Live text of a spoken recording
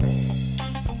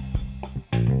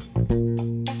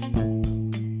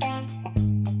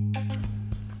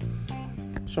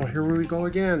So here we go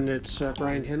again. It's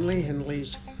Brian Henley,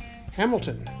 Henley's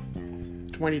Hamilton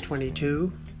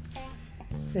 2022.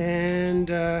 And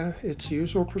it's the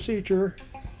usual procedure.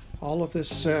 All of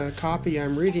this copy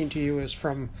I'm reading to you is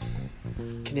from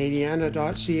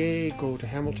Canadiana.ca. Go to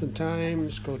Hamilton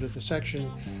Times, go to the section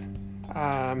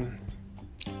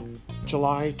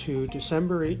July to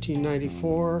December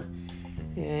 1894.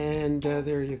 And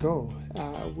there you go.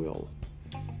 We'll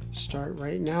start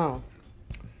right now.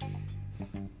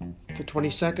 The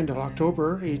 22nd of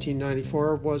October,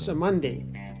 1894 was a Monday.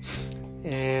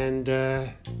 And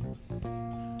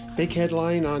big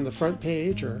headline on the front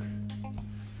page, or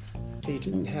they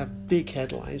didn't have big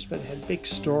headlines, but had big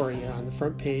story on the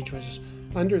front page, was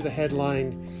under the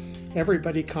headline,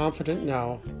 "Everybody confident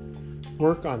now,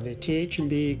 work on the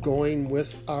TH&B going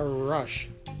with a rush."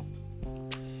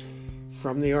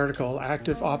 From the article,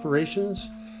 active operations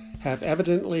have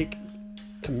evidently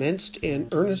commenced in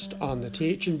earnest on the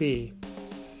TH&B.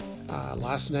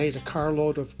 Last night, a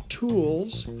carload of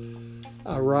tools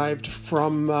arrived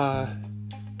from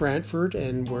Brantford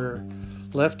and were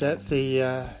left at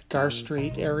the Garth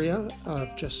Street area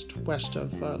of just west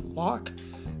of Loch,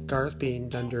 Garth being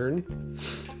Dundurn.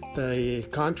 The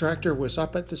contractor was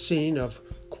up at the scene of,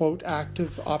 quote,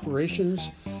 active operations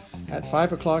at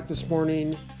 5 o'clock this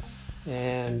morning,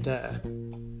 and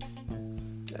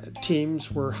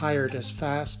teams were hired as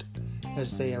fast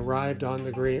as they arrived on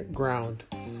the ground.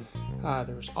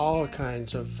 There was all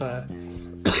kinds of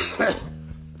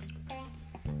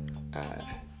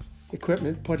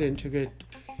equipment put into good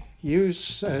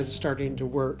use, starting the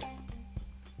work.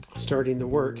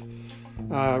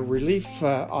 Relief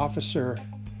officer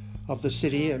of the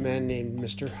city, a man named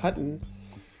Mr. Hutton,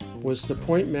 was the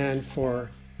point man for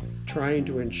trying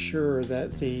to ensure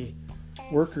that the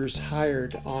workers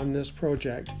hired on this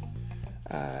project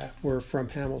were from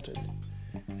Hamilton.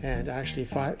 And actually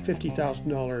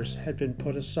 $50,000 had been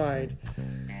put aside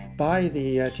by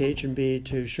the TH&B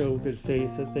to show good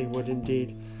faith that they would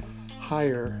indeed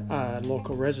hire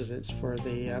local residents for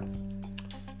the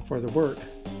work.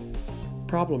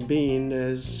 Problem being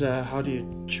is how do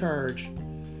you charge,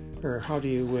 or how do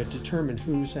you determine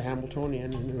who's a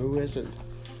Hamiltonian and who isn't?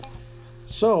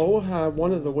 So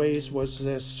one of the ways was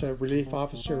this relief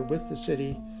officer with the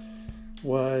city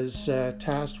was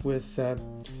tasked with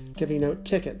giving out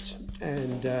tickets,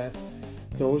 and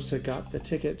those that got the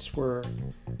tickets were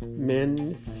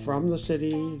men from the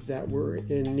city that were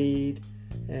in need,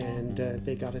 and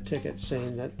they got a ticket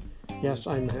saying that, yes,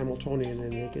 I'm a Hamiltonian,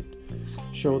 and they could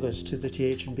show this to the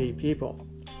TH&B people.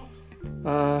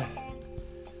 I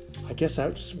guess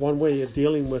that's one way of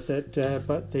dealing with it,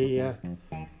 but there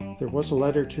was a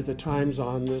letter to the Times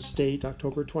on this date,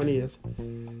 October 20th,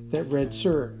 that read,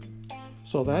 "Sir,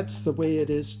 so that's the way it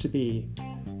is to be.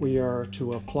 We are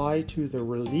to apply to the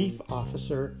relief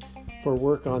officer for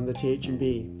work on the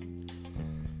TH&B.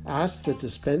 Ask the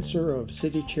dispenser of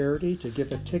city charity to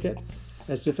give a ticket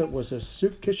as if it was a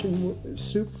soup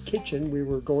kitchen we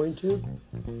were going to.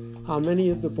 How many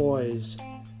of the boys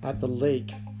at the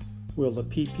lake will the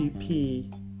PPA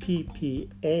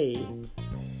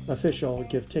official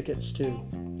give tickets to?"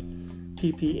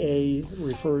 PPA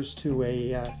refers to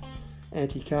a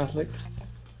anti-Catholic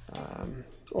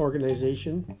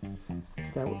organization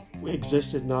that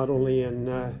existed not only in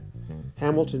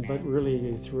Hamilton but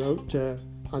really throughout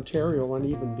Ontario and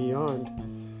even beyond.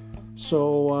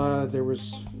 So there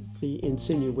was the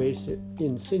insinuation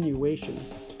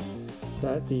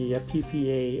that the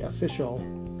PPA official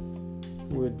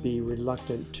would be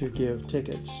reluctant to give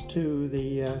tickets to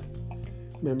the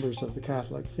members of the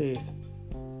Catholic faith.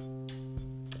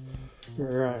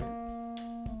 There's a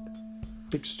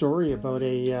big story about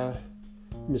a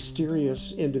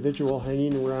mysterious individual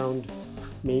hanging around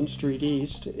Main Street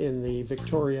East in the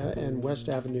Victoria and West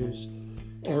Avenues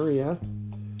area,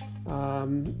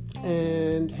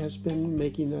 and has been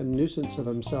making a nuisance of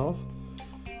himself.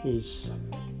 He's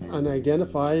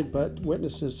unidentified, but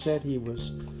witnesses said he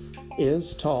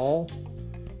is tall,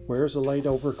 wears a light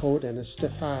overcoat and a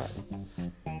stiff hat.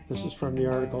 This is from the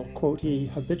article, quote, "He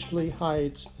habitually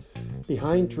hides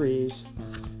behind trees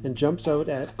and jumps out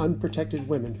at unprotected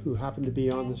women who happen to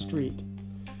be on the street.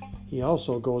 He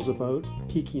also goes about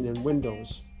peeking in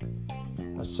windows.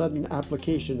 A sudden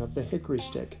application of the hickory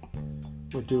stick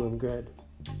would do him good."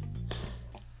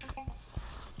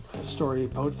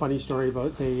 Funny story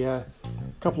about the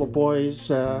couple of boys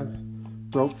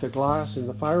broke the glass in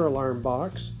the fire alarm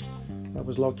box that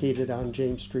was located on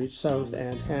James Street South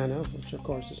and Hannah, which of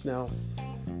course is now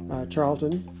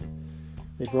Charlton.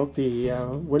 They broke the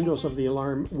window of the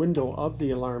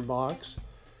alarm box,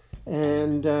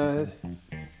 and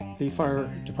the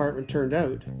fire department turned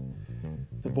out.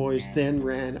 The boys then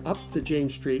ran up the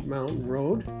James Street Mountain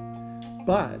Road,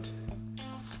 but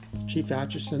Chief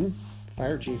Atchison,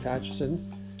 Fire Chief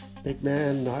Atchison, big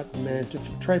man, not a man to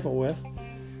trifle with,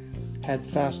 had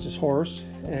the fastest horse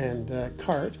and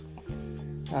cart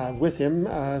with him,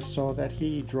 so that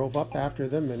he drove up after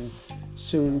them and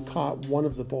soon caught one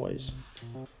of the boys.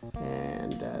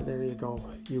 And there you go.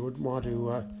 You would want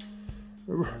to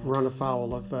run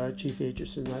afoul of Chief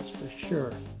Atchison, that's for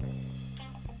sure.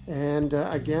 And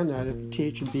again, a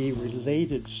TH&B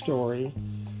related story,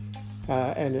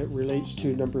 and it relates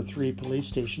to number 3 police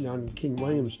station on King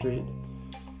William Street,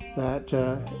 that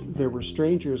there were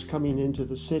strangers coming into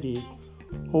the city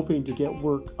hoping to get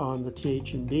work on the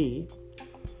TH&B.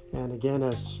 And again,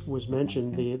 as was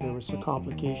mentioned, there was a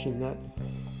complication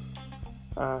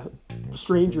that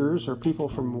strangers or people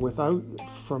from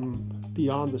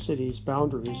beyond the city's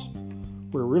boundaries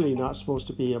were really not supposed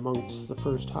to be amongst the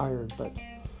first hired. But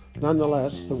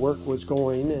nonetheless, the work was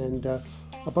going, and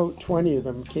about 20 of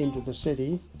them came to the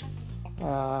city,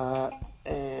 and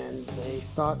they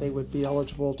thought they would be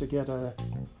eligible to get a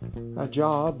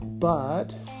job,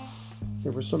 but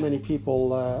there were so many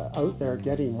people out there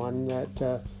getting one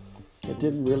that it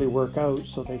didn't really work out.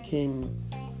 So they came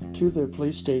to the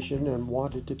police station and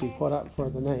wanted to be put up for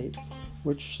the night,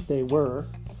 which they were,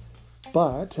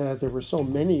 but there were so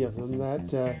many of them that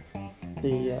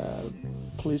the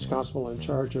police constable in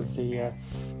charge of the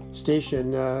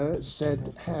station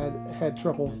said had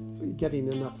trouble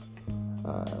getting enough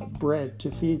bread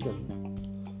to feed them.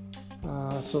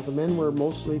 So the men were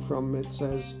mostly from, it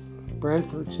says,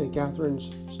 Brantford, St.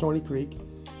 Catharines, Stony Creek,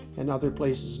 and other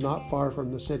places not far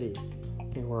from the city.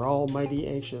 They were all mighty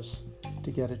anxious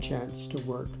to get a chance to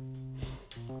work.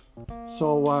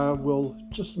 So we'll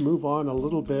just move on a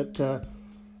little bit.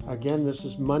 Again, this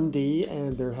is Monday,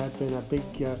 and there had been a big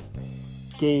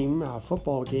game,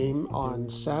 football game on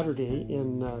Saturday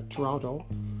in Toronto,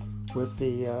 with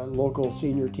the local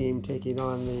senior team taking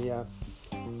on the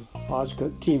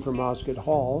team from Osgoode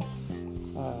Hall.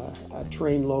 A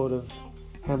trainload of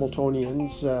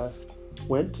Hamiltonians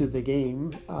went to the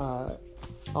game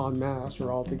en masse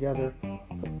or all together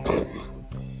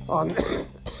on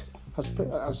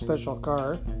a special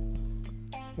car,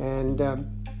 and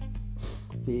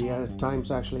the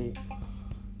Times actually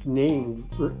named,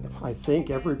 I think,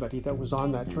 everybody that was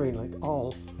on that train, like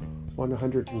all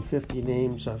 150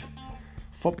 names of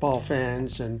football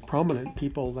fans and prominent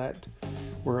people that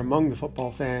were among the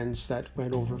football fans that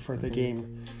went over for the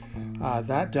game.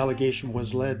 That delegation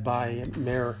was led by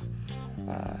Mayor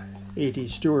A.D.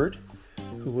 Stewart,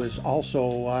 who was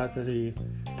also the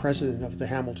president of the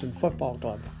Hamilton Football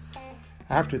Club.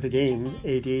 After the game,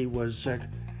 A.D. was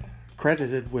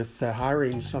credited with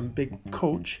hiring some big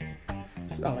coach,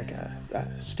 like a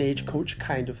stagecoach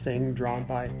kind of thing drawn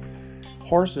by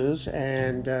horses,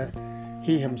 and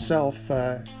he himself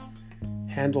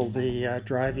handled the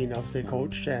driving of the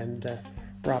coach and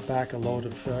brought back a load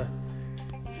of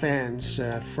fans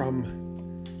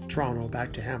from Toronto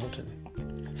back to Hamilton.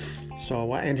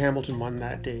 So, and Hamilton won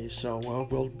that day. So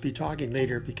we'll be talking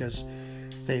later, because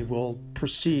they will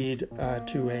proceed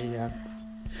to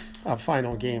a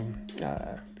final game,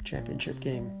 championship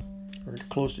game, or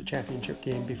close to championship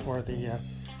game before the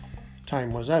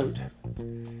time was out.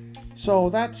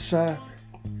 So that's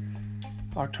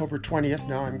October 20th.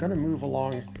 Now I'm going to move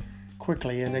along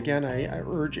quickly, and again I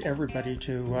urge everybody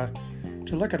to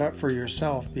look it up for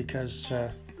yourself, because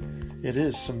it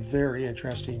is some very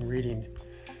interesting reading,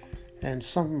 and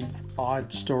some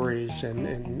odd stories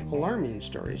and alarming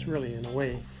stories, really, in a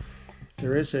way.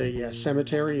 There is a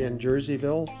cemetery in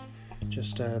Jerseyville,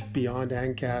 just beyond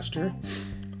Ancaster,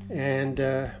 and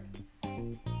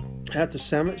at the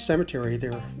cemetery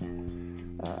there,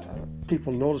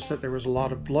 people noticed that there was a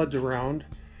lot of blood around,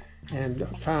 and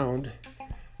found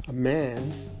a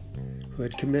man who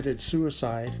had committed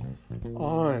suicide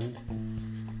on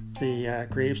the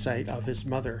gravesite of his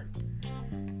mother.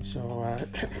 So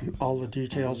all the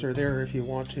details are there if you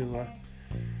want to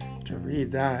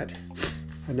read that.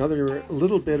 Another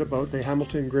little bit about the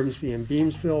Hamilton, Grimsby, and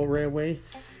Beamsville Railway.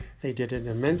 They did an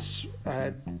immense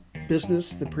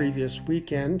business the previous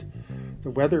weekend.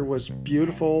 The weather was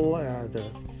beautiful.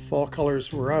 The fall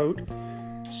colors were out,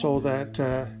 so that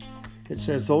it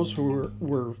says those who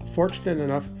were fortunate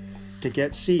enough to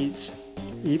get seats,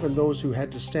 even those who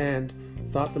had to stand,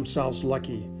 thought themselves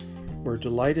lucky. We're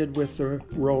delighted with the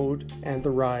road and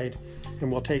the ride,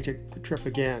 and we'll take the trip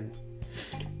again.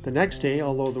 The next day,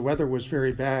 although the weather was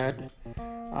very bad,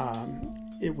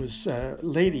 it was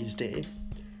Ladies' Day,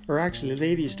 or actually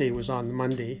Ladies' Day was on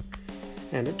Monday,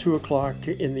 and at 2 o'clock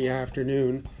in the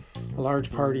afternoon, a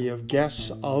large party of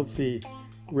guests of the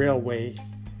railway,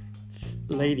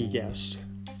 lady guests,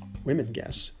 women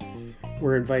guests,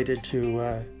 were invited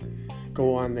to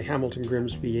go on the Hamilton,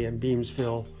 Grimsby, and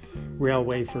Beamsville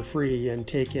Railway for free and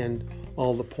take in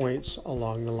all the points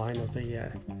along the line of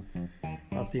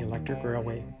the electric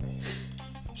railway.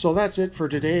 So that's it for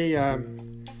today.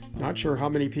 Not sure how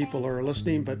many people are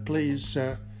listening, but please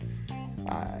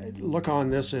look on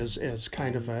this as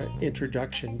kind of an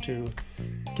introduction to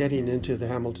getting into the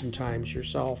Hamilton Times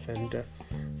yourself, and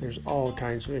there's all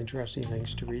kinds of interesting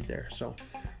things to read there. So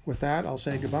with that, I'll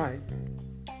say goodbye.